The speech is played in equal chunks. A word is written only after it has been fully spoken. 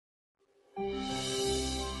Hello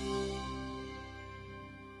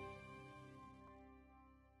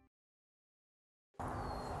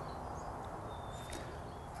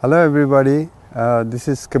everybody, this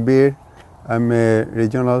is Kabir. I'm a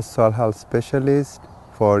regional soil health specialist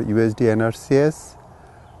for USD NRCS.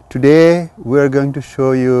 Today we are going to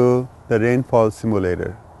show you the rainfall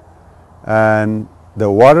simulator and the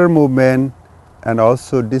water movement and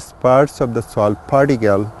also disperse of the soil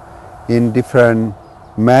particle in different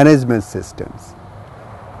management systems.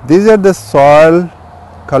 These are the soil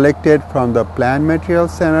collected from the plant material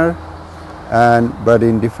center but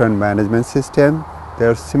in different management system. They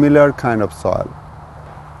are similar kind of soil.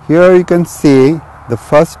 Here you can see the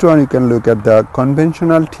first one. You can look at the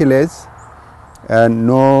conventional tillage and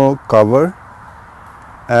no cover,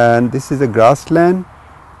 and this is a grassland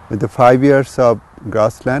with the 5 years of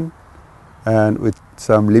grassland and with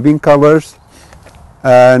some living covers.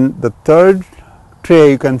 And the third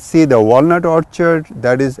tray you can see the walnut orchard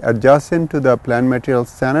that is adjacent to the plant material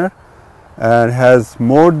center and has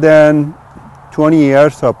more than 20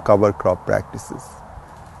 years of cover crop practices.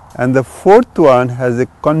 And the fourth one has a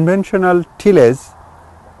conventional tillage,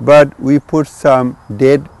 but we put some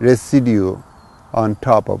dead residue on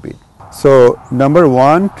top of it. So number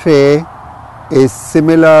 1 tray is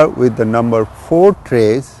similar with the number 4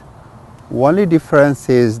 trays. Only difference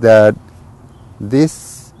is that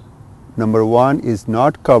this number 1 is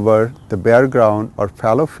not cover the bare ground or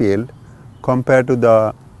fallow field, compared to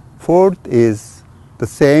the 4th is the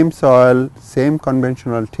same soil, same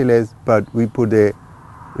conventional tillage, but we put a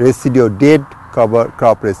residue, dead cover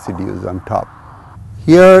crop residues on top.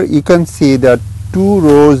 Here you can see that 2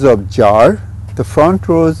 rows of jar. The front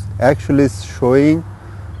rows actually is showing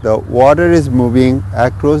the water is moving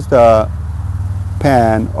across the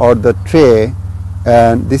pan or the tray,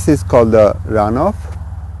 and this is called the runoff.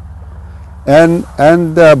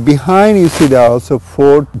 And behind you see there are also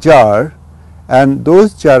 4 jar, and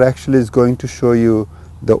those jar actually is going to show you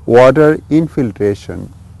the water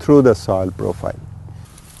infiltration through the soil profile.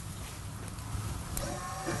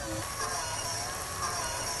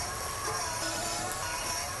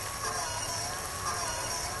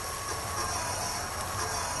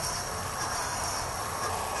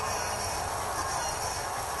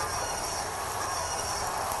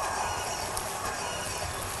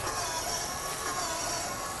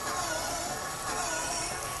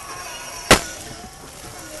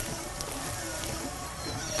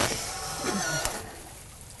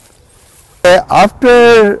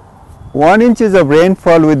 After 1 inches of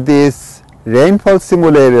rainfall with this rainfall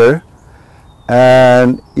simulator,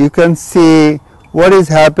 and you can see what is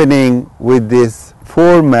happening with these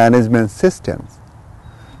 4 management systems.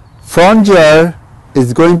 Front jar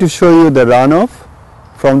is going to show you the runoff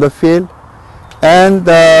from the field, and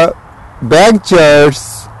the back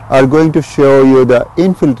jars are going to show you the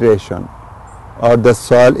infiltration, or the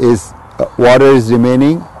soil is water is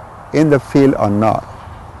remaining in the field or not.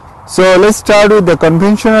 So let's start with the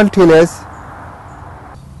conventional tillage,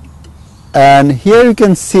 and here you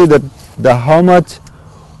can see that how much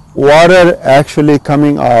water actually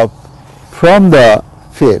coming up from the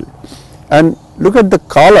field. And look at the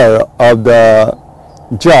color of the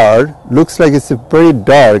jar, looks like it's very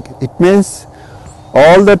dark. It means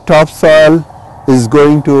all the topsoil is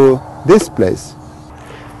going to this place.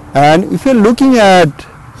 And if you're looking at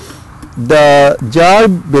the jar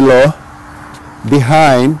below,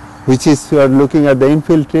 behind, which is you are looking at the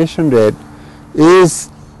infiltration rate,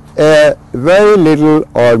 is a very little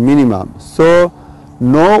or minimum. So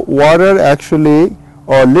no water actually,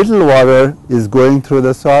 or little water is going through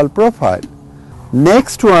the soil profile.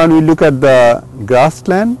 Next one, we look at the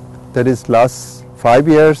grassland, that is last 5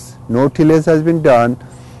 years no tillage has been done,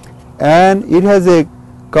 and it has a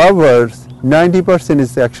covers, 90%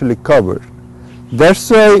 is actually covered. That's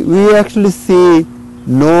why we actually see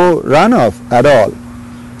no runoff at all.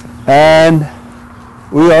 And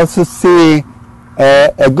we also see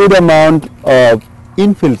a good amount of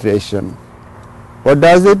infiltration. What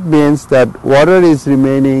does it means? That water is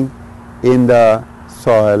remaining in the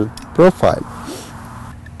soil profile.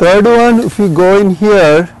 Third one, if you go in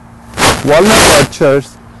here, walnut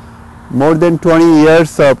orchards, more than 20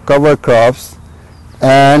 years of cover crops,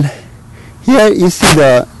 and here you see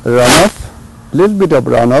the runoff, little bit of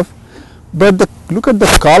runoff, but look at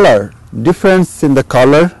the color, difference in the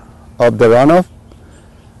color of the runoff.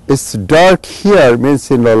 It's dark here, means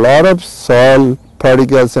in a lot of soil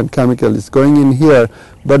particles and chemicals is going in here,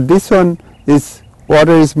 but this one is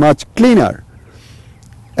water is much cleaner.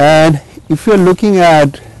 And if you're looking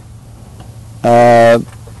at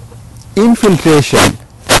infiltration,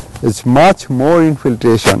 it's much more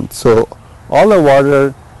infiltration. So all the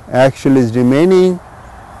water actually is remaining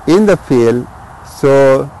in the field.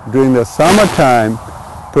 So during the summertime,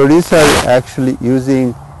 producers are actually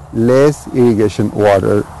using less irrigation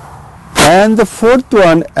water. And the fourth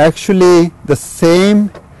one actually the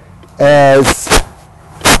same as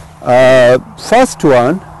first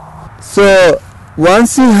one. So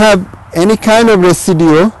once you have any kind of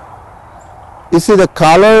residue, you see the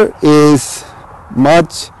color is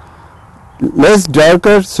much less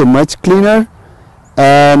darker, so much cleaner,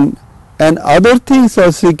 and other things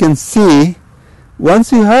also you can see.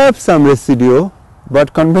 Once you have some residue,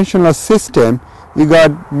 but conventional system, you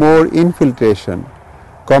got more infiltration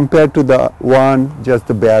compared to the one just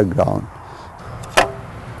the bare ground.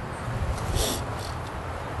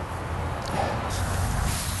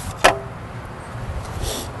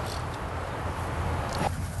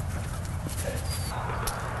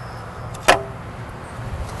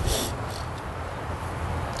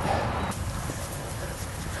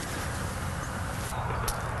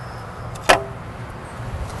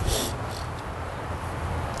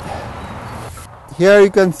 Here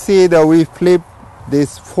you can see that we flip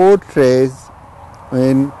these 4 trays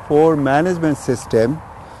in 4 management system.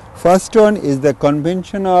 First one is the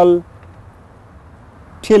conventional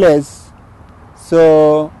tillage.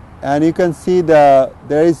 So, and you can see there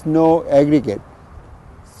is no aggregate.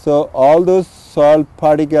 So all those soil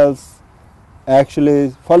particles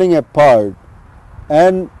actually falling apart,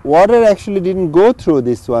 and water actually didn't go through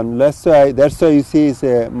this one. That's why you see is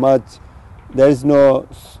there is no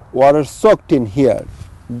water soaked in here.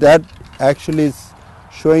 That actually is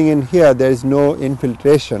showing in here there is no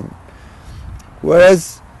infiltration,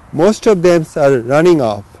 whereas most of them are running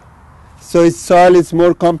off. So its soil is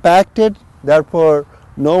more compacted, therefore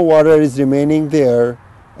no water is remaining there,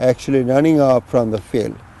 actually running off from the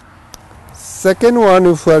field. Second one,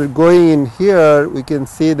 if we are going in here, we can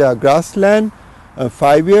see the grassland,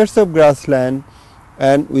 5 years of grassland,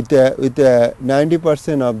 and with the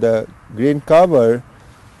 90% of the green cover,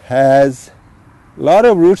 has a lot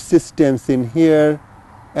of root systems in here,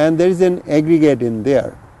 and there is an aggregate in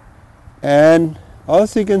there. And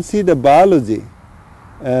also you can see the biology,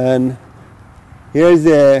 and here is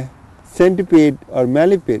a centipede or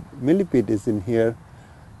millipede is in here,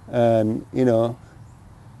 and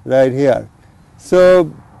right here.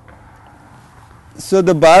 So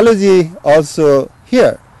the biology also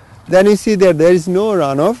here. Then you see that there is no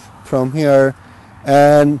runoff from here,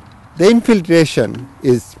 and the infiltration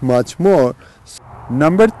is much more.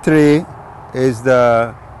 Number 3 is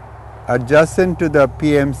the adjacent to the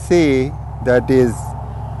PMC, that is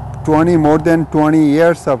more than 20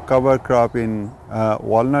 years of cover crop in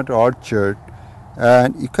walnut orchard,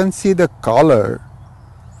 and you can see the color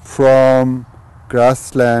from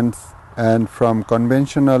grasslands and from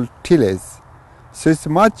conventional tillage. So it's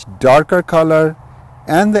much darker color,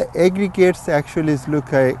 and the aggregates actually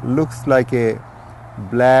looks like a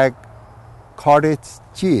black cottage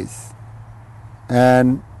cheese.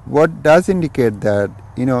 And what does indicate that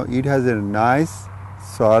it has a nice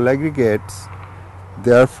soil aggregates,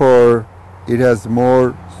 therefore it has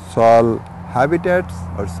more soil habitats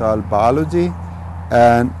or soil biology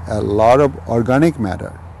and a lot of organic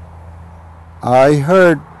matter. I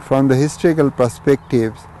heard from the historical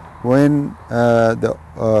perspectives, when the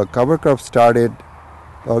cover crop started,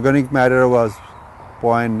 organic matter was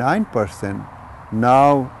 0.9%.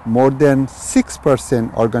 Now more than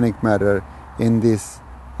 6% organic matter in this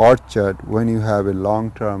orchard when you have a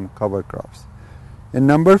long-term cover crops. And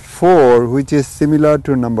number 4, which is similar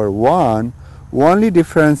to number 1, only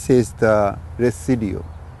difference is the residue.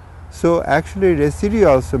 So actually residue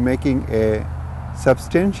also making a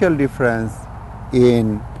substantial difference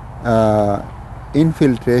in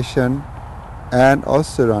infiltration and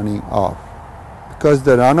also running off, because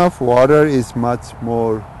the runoff water is much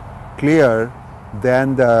more clear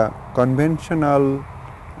than the conventional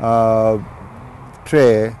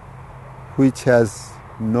tray which has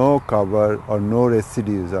no cover or no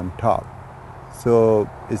residues on top. So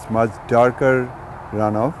it's much darker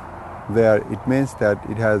runoff, where it means that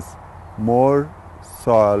it has more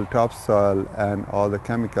soil, topsoil, and all the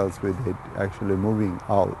chemicals with it actually moving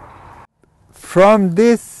out. From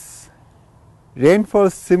this rainfall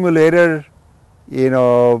simulator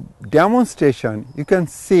demonstration, you can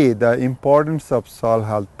see the importance of soil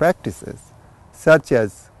health practices such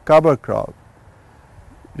as cover crop,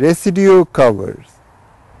 residue covers,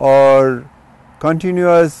 or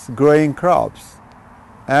continuous growing crops,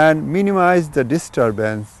 and minimize the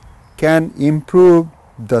disturbance can improve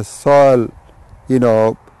the soil in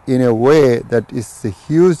a way that is a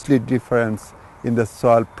hugely difference in the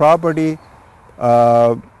soil property,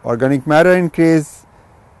 organic matter increase,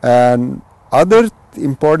 and other the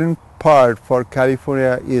important part for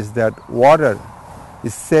California is that water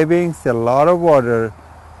is saving a lot of water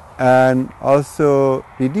and also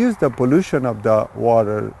reduce the pollution of the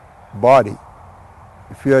water body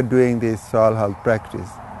if you are doing this soil health practice.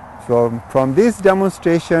 From this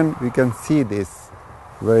demonstration we can see this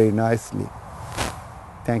very nicely.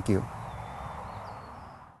 Thank you.